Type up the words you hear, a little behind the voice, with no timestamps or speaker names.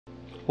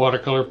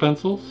watercolor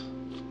pencils,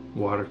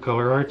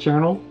 watercolor art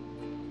journal,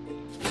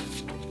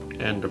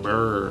 and a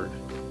bird.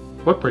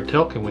 What pray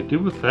tell can we do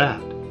with that?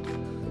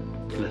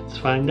 Let's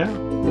find out.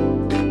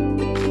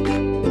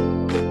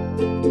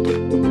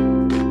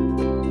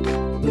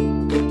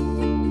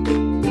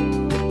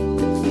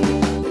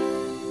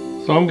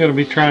 So I'm going to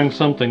be trying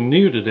something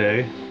new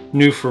today.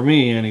 New for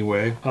me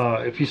anyway.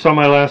 If you saw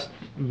my last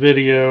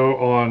video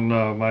on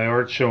my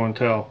art show and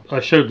tell,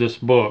 I showed this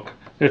book.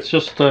 It's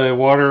just a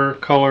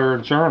watercolor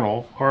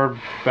journal,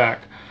 hardback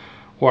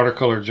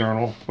watercolor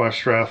journal by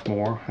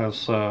Strathmore.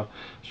 Has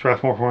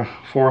Strathmore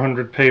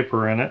 400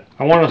 paper in it.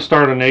 I want to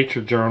start a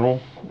nature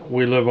journal.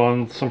 We live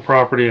on some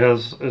property,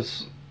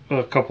 it's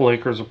a couple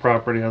acres of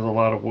property, has a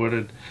lot of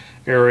wooded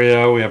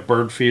area. We have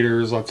bird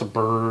feeders, lots of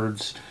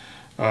birds,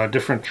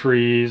 different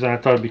trees. And I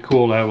thought it'd be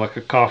cool to have like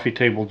a coffee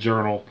table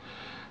journal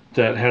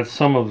that has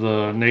some of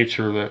the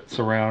nature that's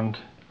around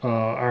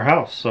our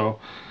house. So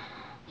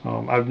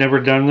I've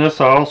never done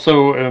this. I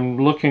also am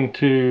looking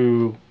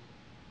to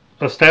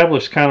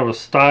establish kind of a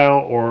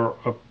style or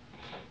a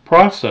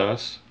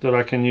process that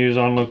I can use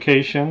on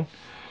location,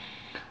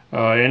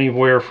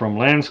 anywhere from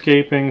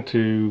landscaping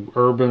to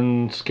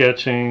urban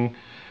sketching,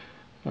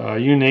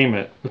 you name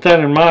it. With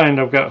that in mind,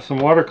 I've got some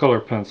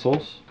watercolor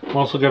pencils. I'm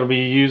also going to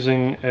be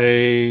using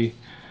a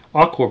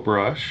aqua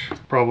brush.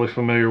 Probably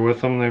familiar with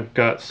them. They've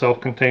got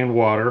self-contained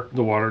water.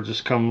 The water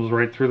just comes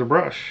right through the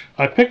brush.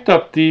 I picked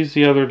up these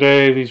the other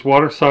day, these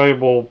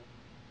water-soluble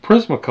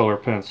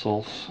Prismacolor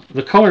pencils.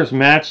 The colors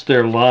match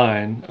their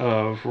line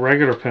of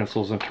regular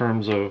pencils in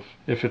terms of,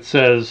 if it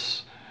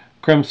says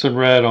crimson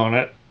red on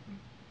it,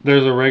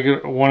 there's a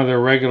one of their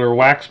regular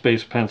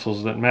wax-based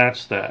pencils that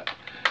match that.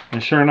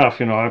 And sure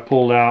enough, you know, I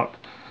pulled out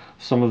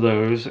some of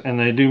those and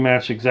they do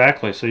match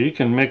exactly. So you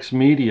can mix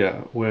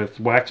media with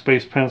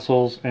wax-based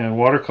pencils and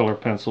watercolor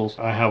pencils.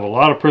 I have a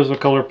lot of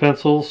Prismacolor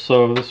pencils,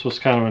 so this was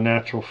kind of a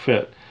natural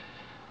fit.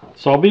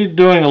 So I'll be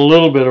doing a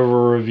little bit of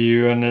a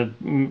review,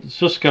 and it's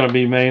just going to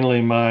be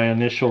mainly my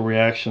initial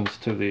reactions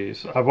to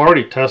these. I've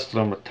already tested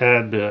them a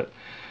tad bit,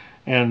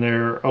 and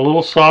they're a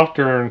little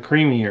softer and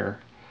creamier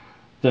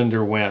than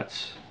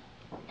Derwent's,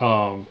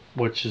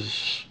 which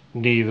is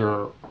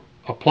neither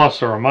a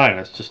plus or a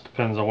minus, just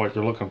depends on what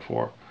you're looking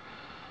for.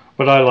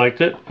 But I liked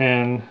it,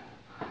 and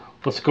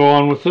let's go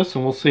on with this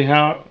and we'll see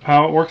how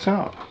it works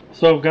out.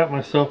 So I've got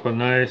myself a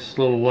nice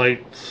little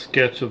light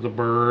sketch of the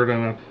bird,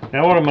 and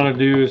now what I'm going to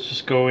do is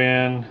just go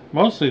in.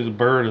 Mostly the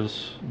bird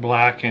is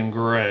black and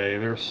gray.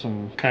 There's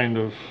some kind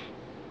of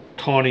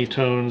tawny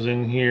tones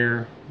in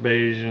here,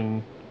 beige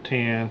and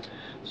tan,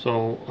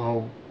 so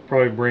I'll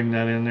probably bring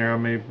that in there. I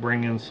may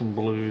bring in some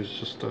blues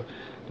just to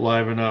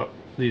liven up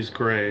these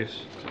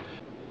grays.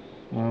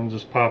 I'm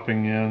just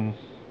popping in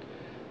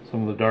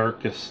some of the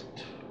darkest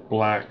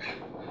black,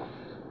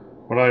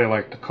 what I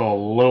like to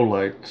call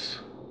lowlights.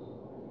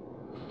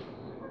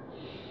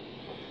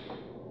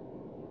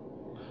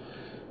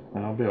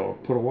 And I'll be able to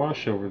put a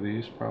wash over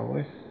these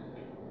probably,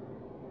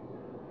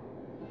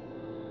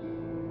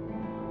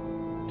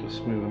 just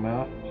smooth them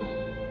out.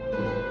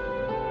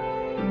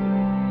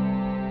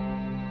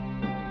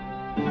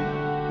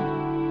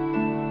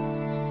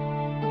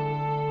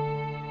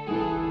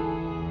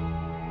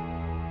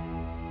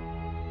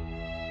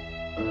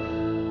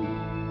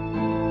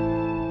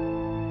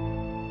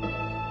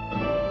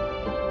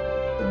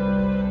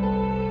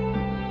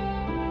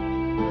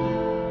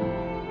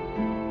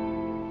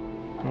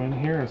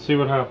 And see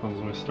what happens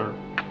when we start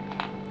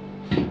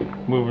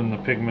moving the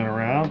pigment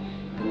around.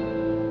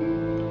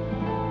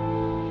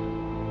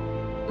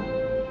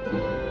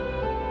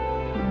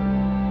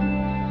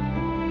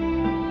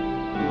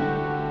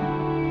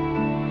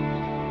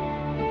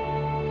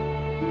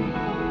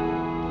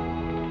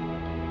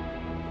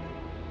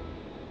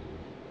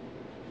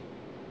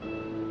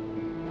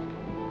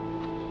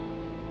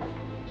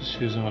 Just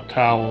using a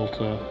towel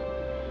to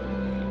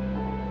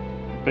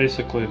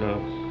basically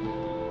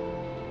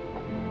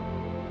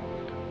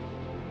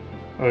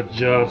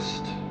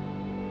adjust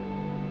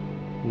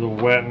the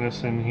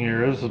wetness in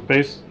here.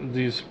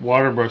 These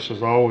water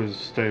brushes always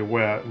stay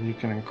wet, and you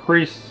can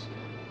increase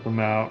the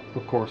amount,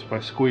 of course, by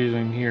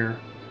squeezing here.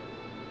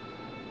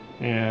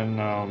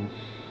 And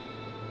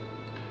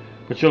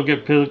but you'll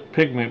get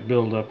pigment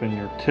buildup in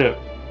your tip.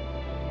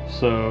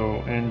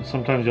 So, and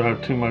sometimes you'll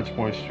have too much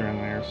moisture in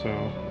there. So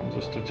I'm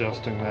just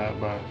adjusting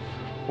that by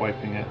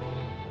wiping it.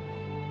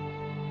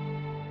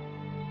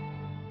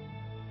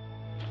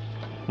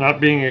 Not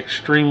being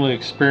extremely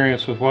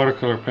experienced with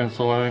watercolor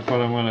pencil, I think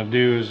what I'm going to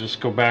do is just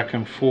go back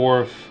and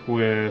forth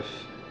with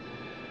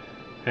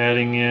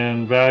adding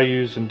in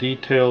values and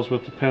details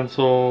with the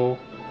pencil,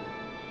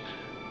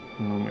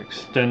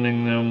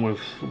 extending them with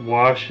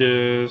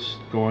washes,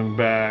 going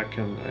back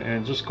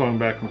and just going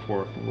back and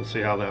forth, and we'll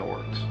see how that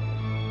works.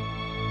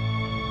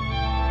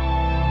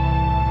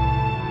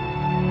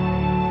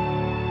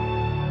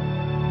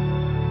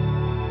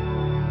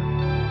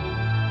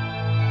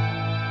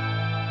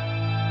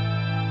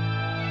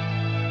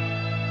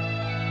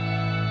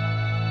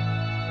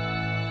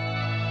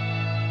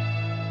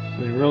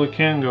 You really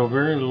can go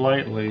very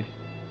lightly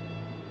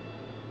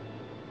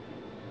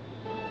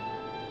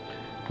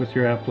with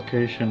your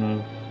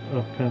application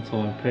of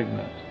pencil and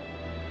pigment.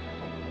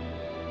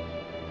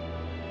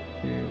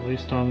 At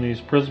least on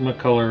these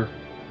Prismacolor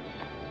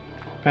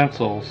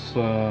pencils,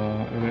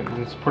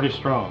 it's pretty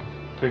strong.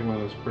 Pigment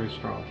is pretty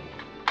strong.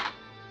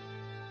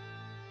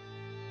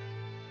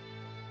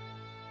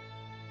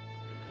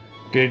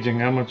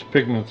 Gauging how much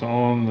pigment's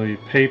on the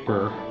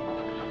paper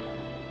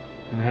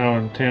and how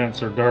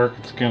intense or dark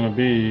it's going to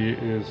be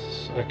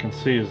is, I can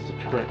see, is the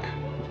trick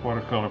with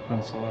watercolor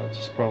pencil. That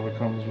just probably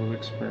comes with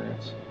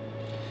experience.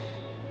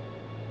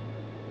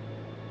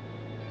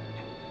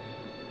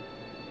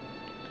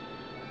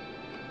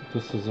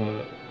 This is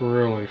a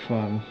really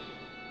fun.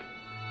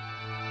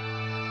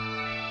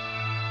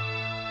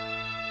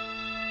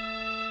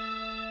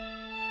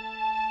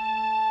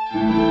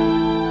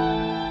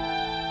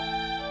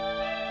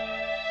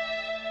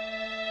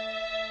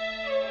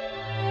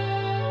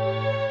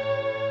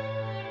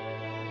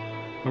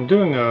 I'm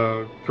doing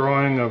a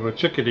drawing of a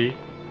chickadee,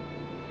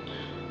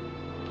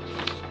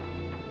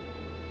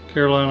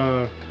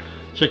 Carolina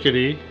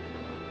Chickadee.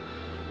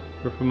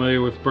 We're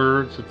familiar with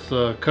birds. It's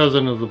a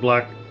cousin of the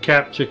black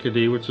cap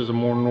chickadee, which is a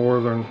more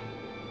northern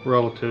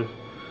relative,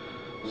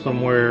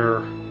 somewhere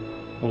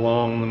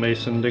along the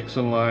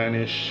Mason-Dixon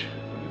line-ish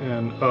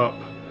and up.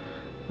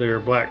 They're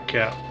black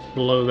cap.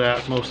 Below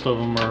that, most of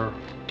them are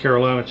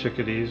Carolina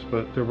chickadees,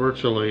 but they're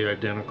virtually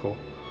identical.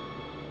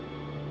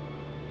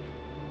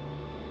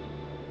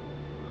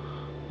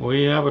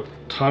 We have a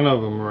ton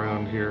of them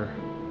around here.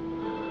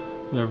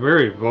 They're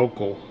very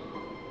vocal.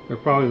 They're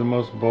probably the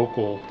most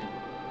vocal,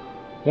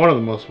 one of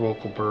the most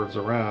vocal birds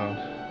around.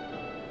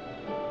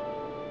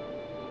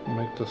 They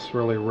make this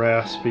really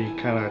raspy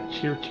kind of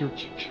cheer cheer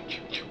cheer cheer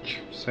cheer cheer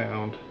cheer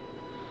sound.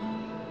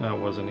 That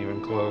wasn't even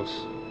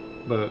close,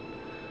 but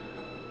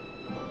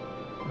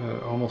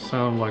it almost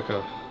sounded like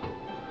a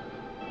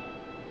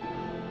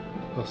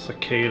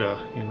cicada,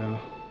 you know.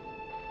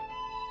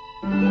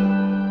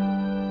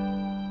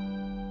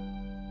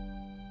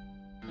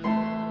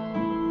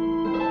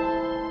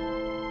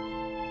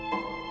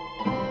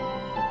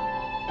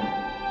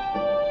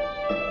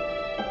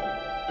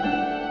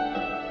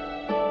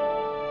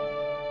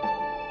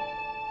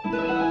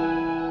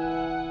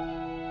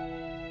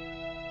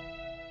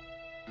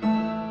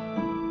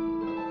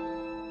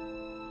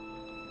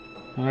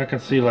 And I can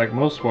see, like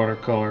most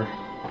watercolor,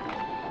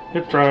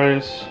 it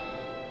dries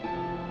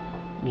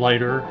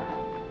lighter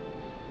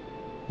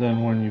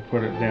than when you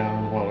put it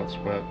down while it's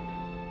wet.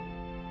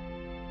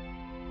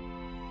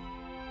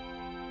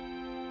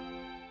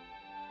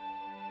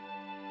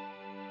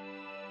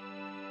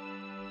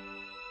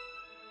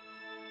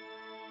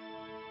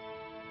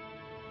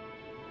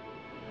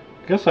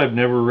 I guess I've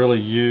never really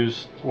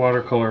used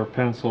watercolor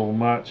pencil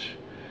much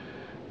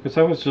because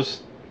I was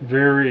just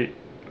very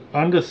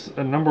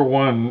number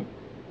one,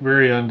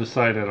 very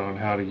undecided on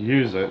how to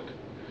use it,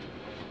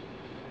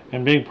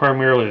 and being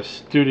primarily a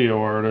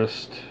studio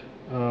artist,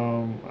 I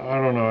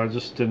don't know, I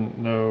just didn't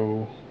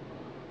know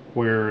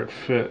where it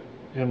fit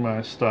in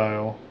my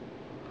style.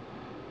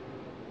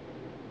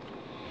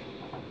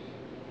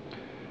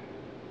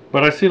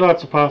 But I see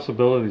lots of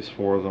possibilities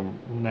for them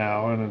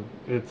now, and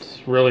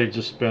it's really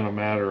just been a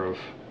matter of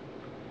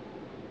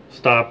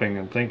stopping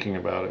and thinking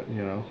about it,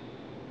 you know,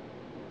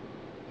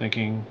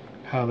 thinking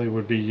how they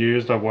would be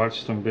used. I've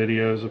watched some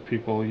videos of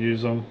people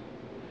use them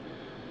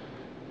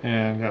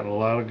and got a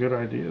lot of good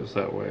ideas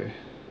that way.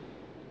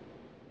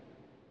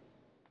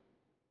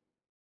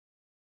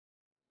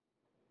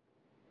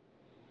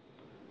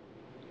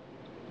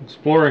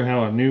 Exploring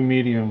how a new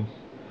medium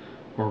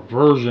or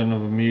version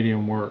of a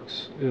medium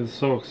works is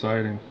so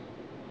exciting.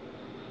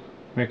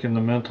 Making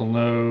the mental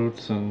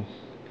notes and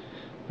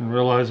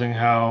realizing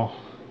how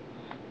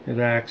it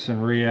acts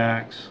and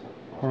reacts.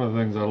 One of the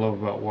things I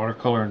love about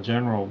watercolor in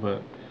general,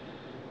 but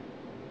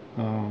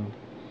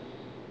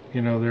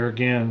you know, there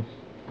again,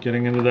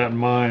 getting into that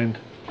mind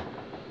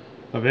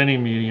of any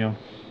medium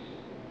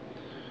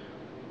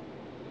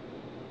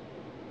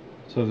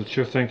so that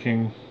you're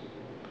thinking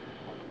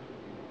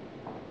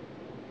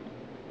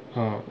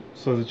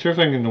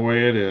the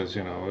way it is,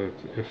 you know,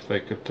 if they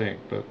could think,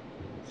 but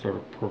sort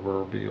of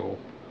proverbial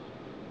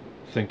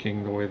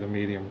thinking the way the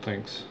medium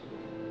thinks.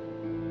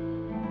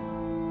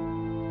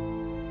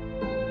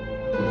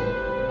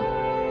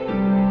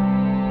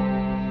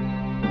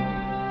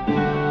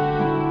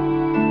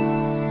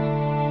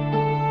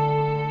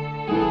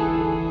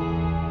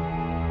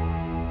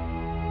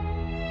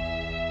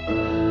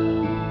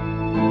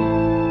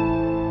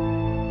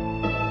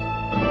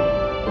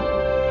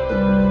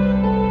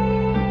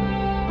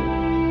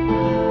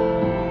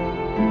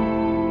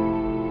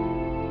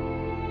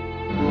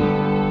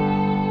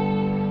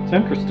 It's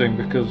interesting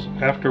because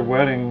after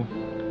wetting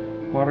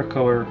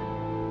watercolor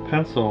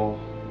pencil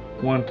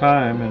one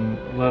time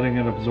and letting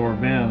it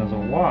absorb in as a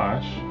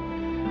wash,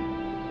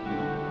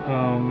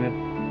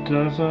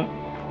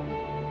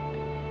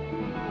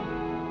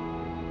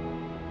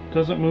 it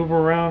doesn't move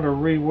around or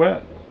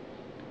re-wet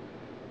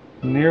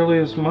nearly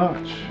as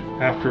much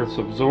after it's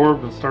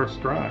absorbed and starts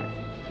drying.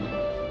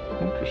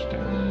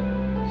 Interesting.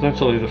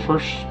 essentially the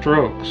first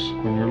strokes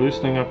when you're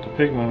loosening up the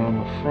pigment on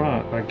the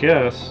front, I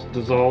guess,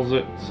 dissolves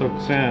it,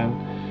 soaks in,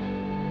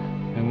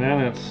 and then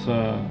it's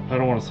I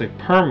don't want to say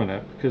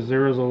permanent because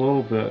there is a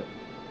little bit,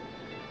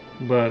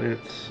 but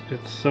it's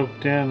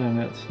soaked in and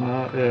it's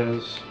not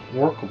as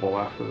workable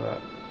after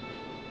that.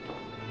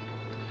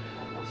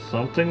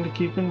 Something to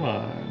keep in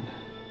mind.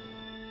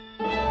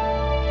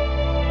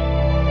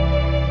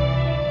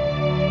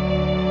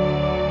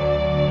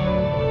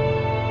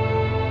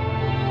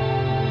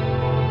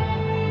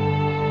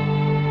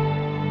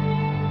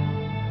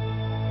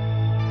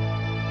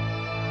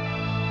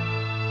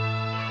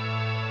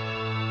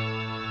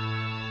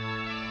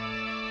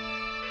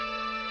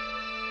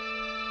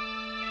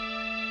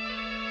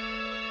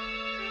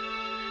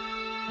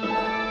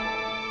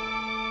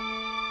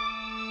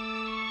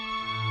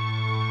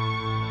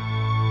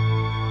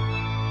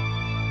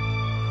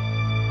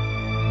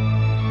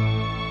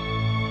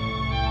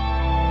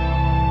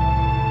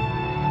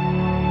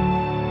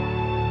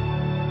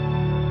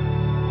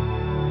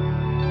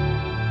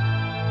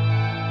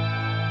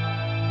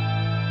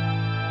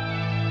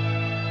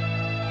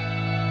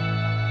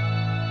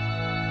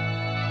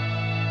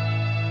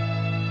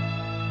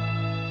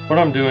 What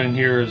I'm doing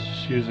here is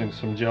just using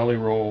some Jelly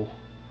Roll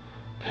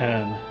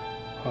pen,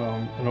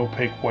 an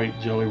opaque white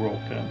Jelly Roll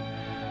pen.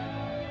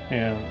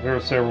 And there are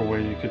several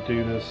ways you could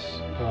do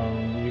this.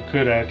 You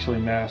could actually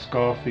mask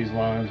off these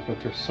lines, but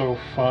they're so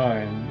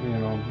fine, you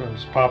know,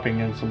 there's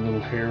popping in some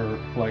little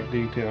hair-like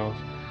details.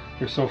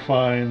 They're so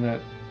fine that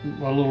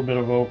a little bit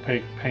of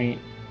opaque paint,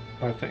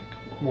 I think,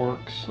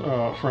 works.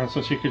 For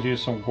instance, you could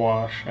use some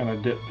gouache and a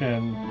dip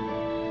pen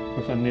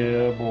with a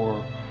nib,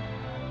 or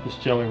this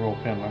Jelly Roll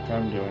pen like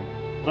I'm doing.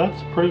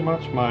 That's pretty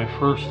much my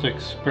first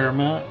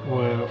experiment,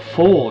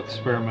 full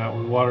experiment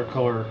with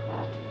watercolor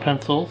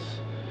pencils.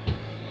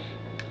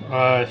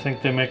 I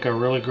think they make a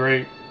really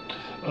great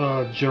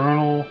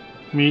journal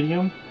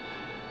medium.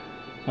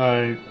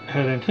 I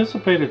had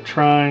anticipated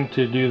trying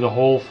to do the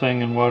whole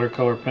thing in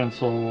watercolor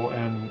pencil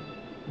and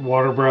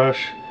water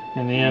brush.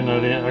 In the end,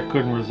 I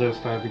couldn't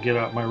resist. I had to get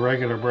out my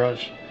regular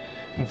brush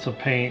and some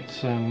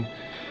paints,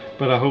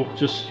 but I hope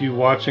just you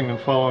watching and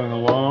following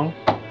along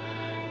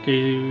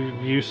gave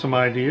you some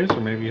ideas, or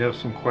maybe you have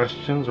some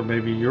questions, or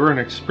maybe you're an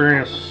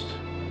experienced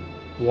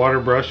water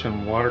brush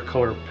and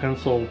watercolor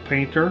pencil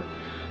painter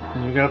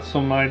and you got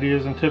some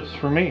ideas and tips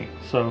for me.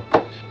 So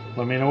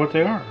let me know what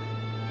they are.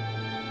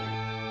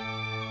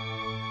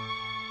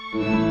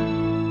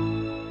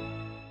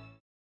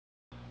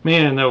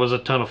 Man, that was a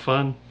ton of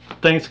fun.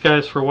 Thanks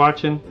guys for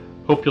watching.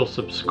 Hope you'll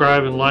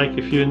subscribe and like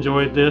if you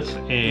enjoyed this,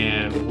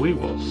 and we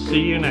will see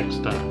you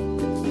next time.